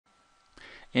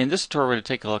In this tutorial, we're going to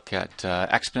take a look at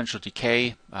exponential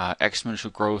decay.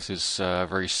 Exponential growth is a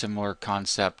very similar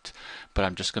concept, but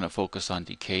I'm just going to focus on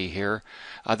decay here.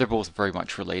 They're both very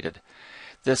much related.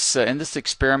 In this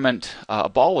experiment, a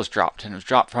ball was dropped, and it was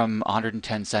dropped from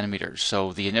 110 centimeters.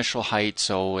 So the initial height,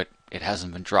 so it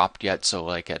hasn't been dropped yet. So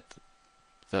like at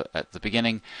the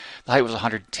beginning, the height was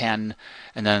 110,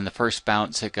 and then in the first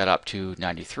bounce it got up to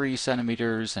 93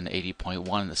 centimeters and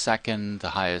 80.1 in the second.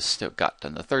 The highest it got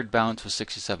in the third bounce was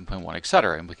 67.1,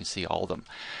 etc. And we can see all of them.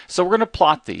 So we're going to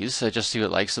plot these just see what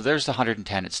it like. So there's the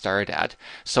 110 it started at.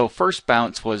 So first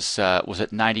bounce was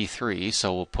at 93.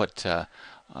 So we'll put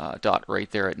dot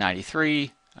right there at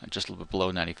 93, just a little bit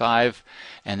below 95,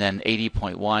 and then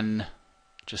 80.1.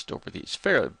 Just over the,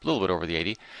 a little bit over the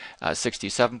 80,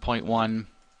 67.1,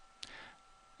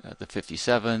 the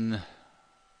 57,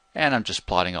 and I'm just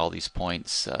plotting all these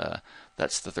points.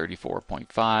 That's the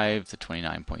 34.5, the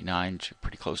 29.9,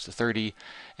 pretty close to 30,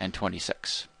 and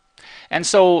 26. And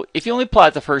so if you only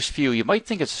plot the first few, you might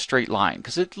think it's a straight line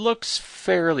because it looks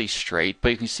fairly straight, but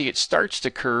you can see it starts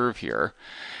to curve here,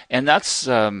 and that's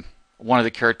one of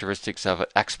the characteristics of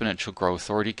exponential growth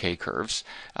or decay curves.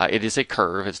 It is a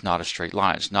curve, it's not a straight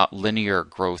line. It's not linear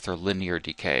growth or linear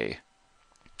decay.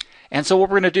 And so what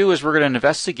we're going to do is we're going to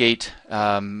investigate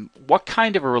what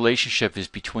kind of a relationship is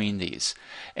between these.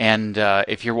 And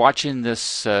if you're watching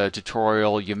this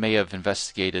tutorial, you may have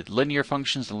investigated linear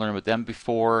functions and learned about them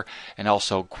before, and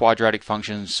also quadratic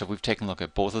functions. So we've taken a look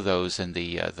at both of those in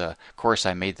the course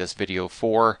I made this video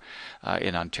for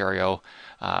in Ontario.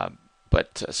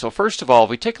 So first of all, if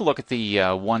we take a look at the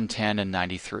 110 and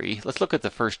 93, let's look at the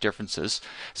first differences.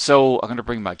 So I'm going to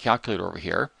bring my calculator over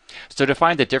here. So to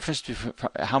find the difference between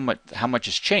how much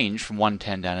has changed from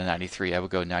 110 down to 93, I would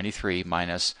go 93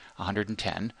 minus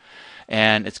 110,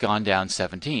 and it's gone down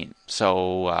 17.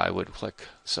 So I would click.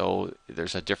 So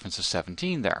there's a difference of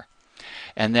 17 there.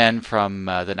 And then from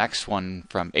the next one,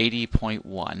 from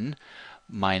 80.1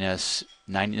 minus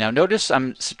 90. Now notice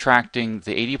I'm subtracting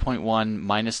the 80.1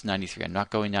 minus 93. I'm not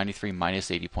going 93 minus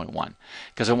 80.1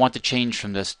 because I want to change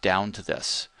from this down to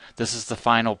this. This is the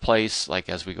final place, like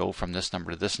as we go from this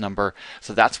number to this number.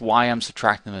 So that's why I'm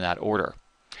subtracting them in that order.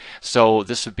 So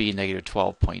this would be negative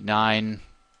 12.9.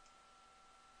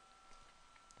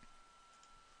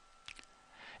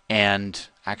 And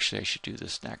actually I should do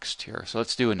this next here. So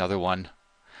let's do another one.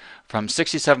 From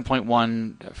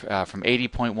 67.1, from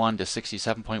 80.1 to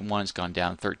 67.1, it's gone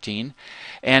down 13.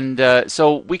 And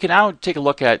so we can now take a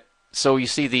look at, so you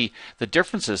see the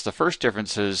differences, the first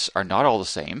differences are not all the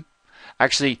same.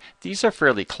 Actually, these are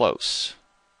fairly close,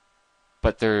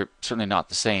 but they're certainly not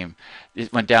the same.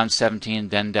 It went down 17,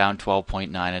 then down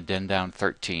 12.9, and then down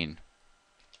 13.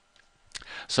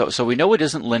 So we know it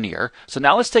isn't linear. So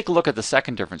now let's take a look at the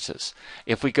second differences.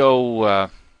 If we go,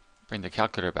 bring the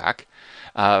calculator back,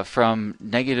 from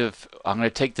negative, I'm going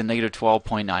to take the negative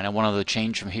 12.9. I want to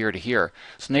change from here to here.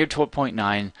 So negative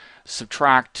 12.9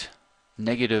 subtract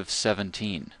negative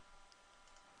 17.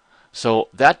 So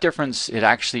that difference, it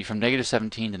actually, from negative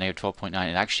 17 to negative 12.9,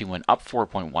 it actually went up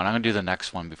 4.1. I'm going to do the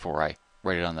next one before I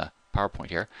write it on the PowerPoint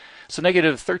here. So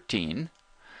negative 13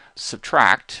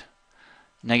 subtract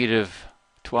negative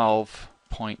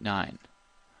 12.9.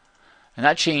 And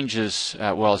that changes,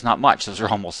 well, it's not much. Those are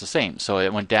almost the same. So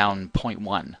it went down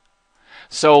 0.1.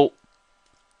 So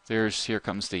here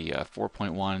comes the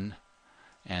 4.1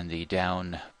 and the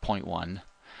down 0.1.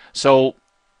 So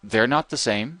they're not the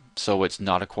same. So it's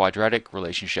not a quadratic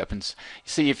relationship. And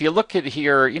see, if you look at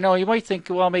here, you might think,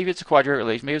 well, maybe it's a quadratic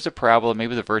relation. Maybe it's a parabola.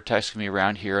 Maybe the vertex can be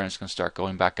around here and it's going to start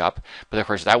going back up. But of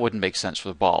course, that wouldn't make sense for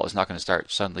the ball. It's not going to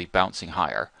start suddenly bouncing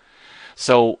higher.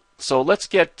 So let's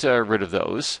get rid of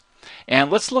those. And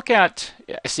let's look at,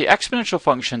 see, exponential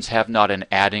functions have not an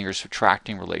adding or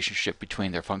subtracting relationship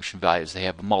between their function values. They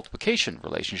have a multiplication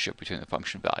relationship between the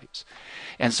function values.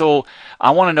 And so I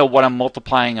want to know what I'm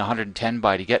multiplying 110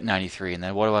 by to get 93, and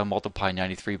then what do I multiply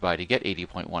 93 by to get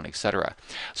 80.1, etc.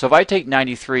 So if I take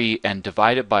 93 and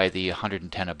divide it by the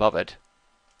 110 above it,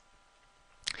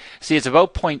 see, it's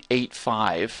about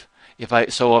 0.85.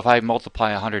 If I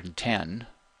multiply 110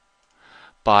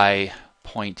 by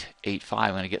 0.85,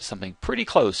 I'm going to get something pretty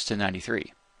close to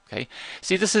 93. Okay.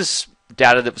 See, this is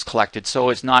data that was collected, so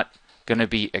it's not going to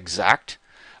be exact.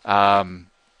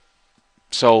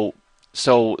 So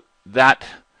that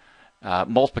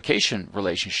multiplication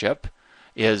relationship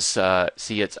is,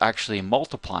 see, it's actually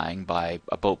multiplying by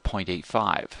about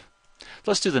 0.85.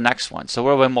 Let's do the next one. So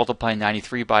what do I multiply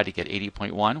 93 by to get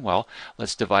 80.1? Well,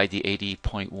 let's divide the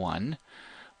 80.1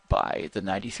 by the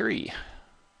 93.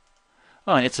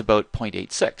 Oh, and it's about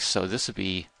 0.86, so this would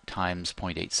be times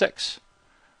 0.86.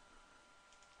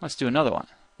 Let's do another one.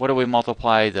 what do we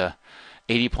multiply the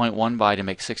 80.1 by to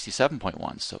make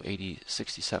 67.1? So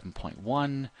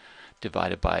 67.1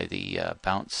 divided by the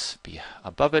bounce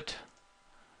above it.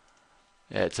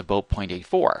 It's about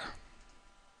 0.84.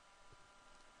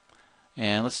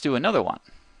 And let's do another one.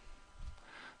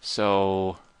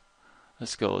 So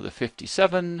let's go the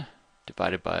 57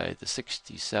 divided by the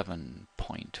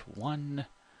 67.1,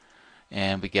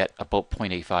 and we get about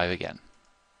 0.85 again.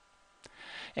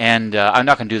 And I'm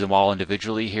not going to do them all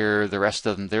individually here. The rest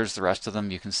of them, there's the rest of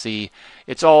them. You can see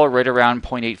it's all right around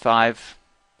 0.85.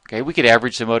 Okay, we could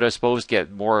average them out, I suppose,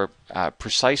 get more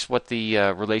precise what the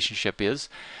relationship is,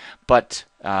 but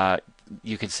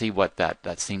you can see what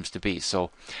that seems to be.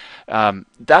 So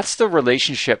that's the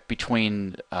relationship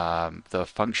between the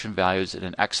function values in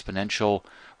an exponential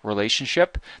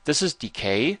relationship. This is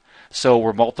decay, so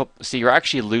you're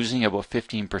actually losing about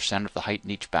 15% of the height in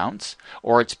each bounce,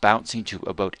 or it's bouncing to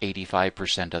about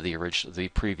 85% of the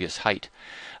previous height.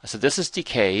 So this is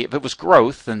decay. If it was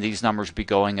growth, then these numbers would be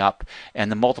going up,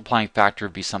 and the multiplying factor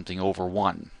would be something over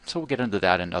 1. So we'll get into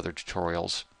that in other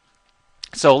tutorials.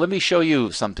 So let me show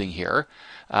you something here.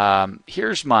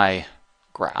 Here's my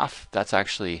graph. That's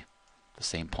actually the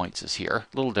same points as here.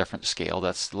 A little different scale.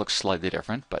 That looks slightly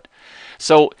different. But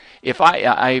so if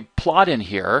I plot in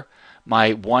here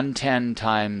my 110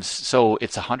 times, so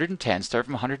it's 110, start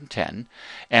from 110,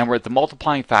 and we're at the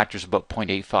multiplying factor is about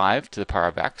 0.85 to the power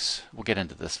of x. We'll get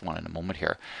into this one in a moment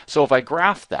here. So if I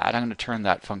graph that, I'm going to turn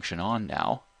that function on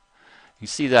now. You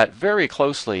see that very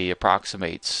closely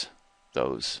approximates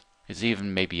those. It's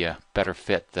even maybe a better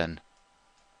fit than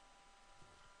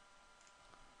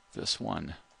this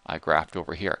one I graphed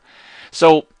over here.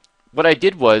 So what I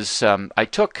did was I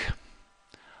took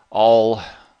all,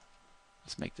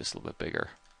 let's make this a little bit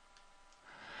bigger.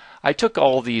 I took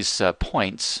all these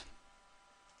points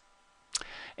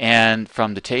and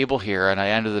from the table here, and I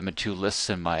entered them in two lists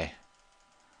in my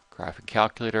graphing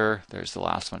calculator. There's the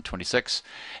last one, 26.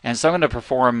 And so I'm going to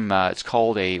perform, it's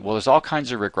called well, there's all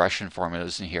kinds of regression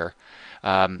formulas in here.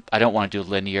 I don't want to do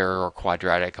linear or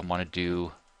quadratic. I want to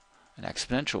do an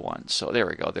exponential one. So there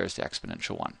we go. There's the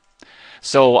exponential one.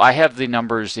 So I have the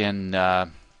numbers in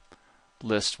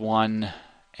list 1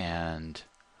 and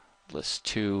list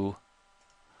 2.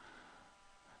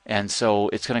 And so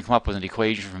it's going to come up with an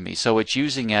equation for me. So it's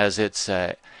using as its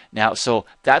now, so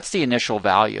that's the initial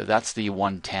value. That's the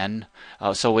 110.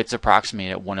 So it's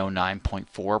approximating at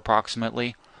 109.4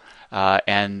 approximately.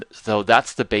 And so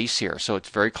that's the base here. So it's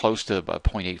very close to the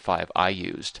 0.85 I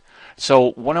used.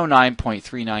 So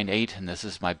 109.398, and this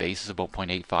is my base, is about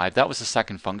 0.85. That was the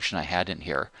second function I had in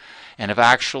here. And I've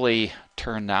actually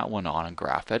turned that one on and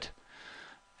graph it.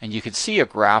 And you can see a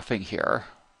graphing here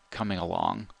coming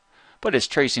along, but it's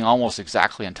tracing almost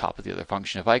exactly on top of the other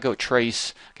function. If I go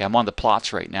trace, okay, I'm on the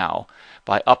plots right now.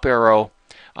 By up arrow,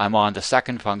 I'm on the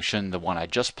second function, the one I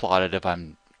just plotted. If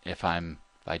I'm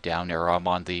by down arrow, I'm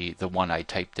on the one I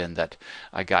typed in that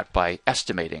I got by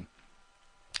estimating.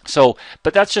 So,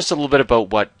 but that's just a little bit about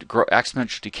what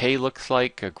exponential decay looks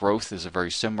like. Growth is a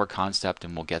very similar concept,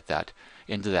 and we'll get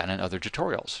into that in other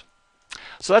tutorials.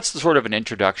 So that's the sort of an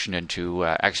introduction into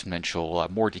exponential,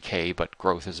 more decay, but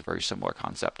growth is a very similar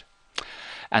concept.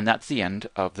 And that's the end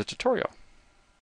of the tutorial.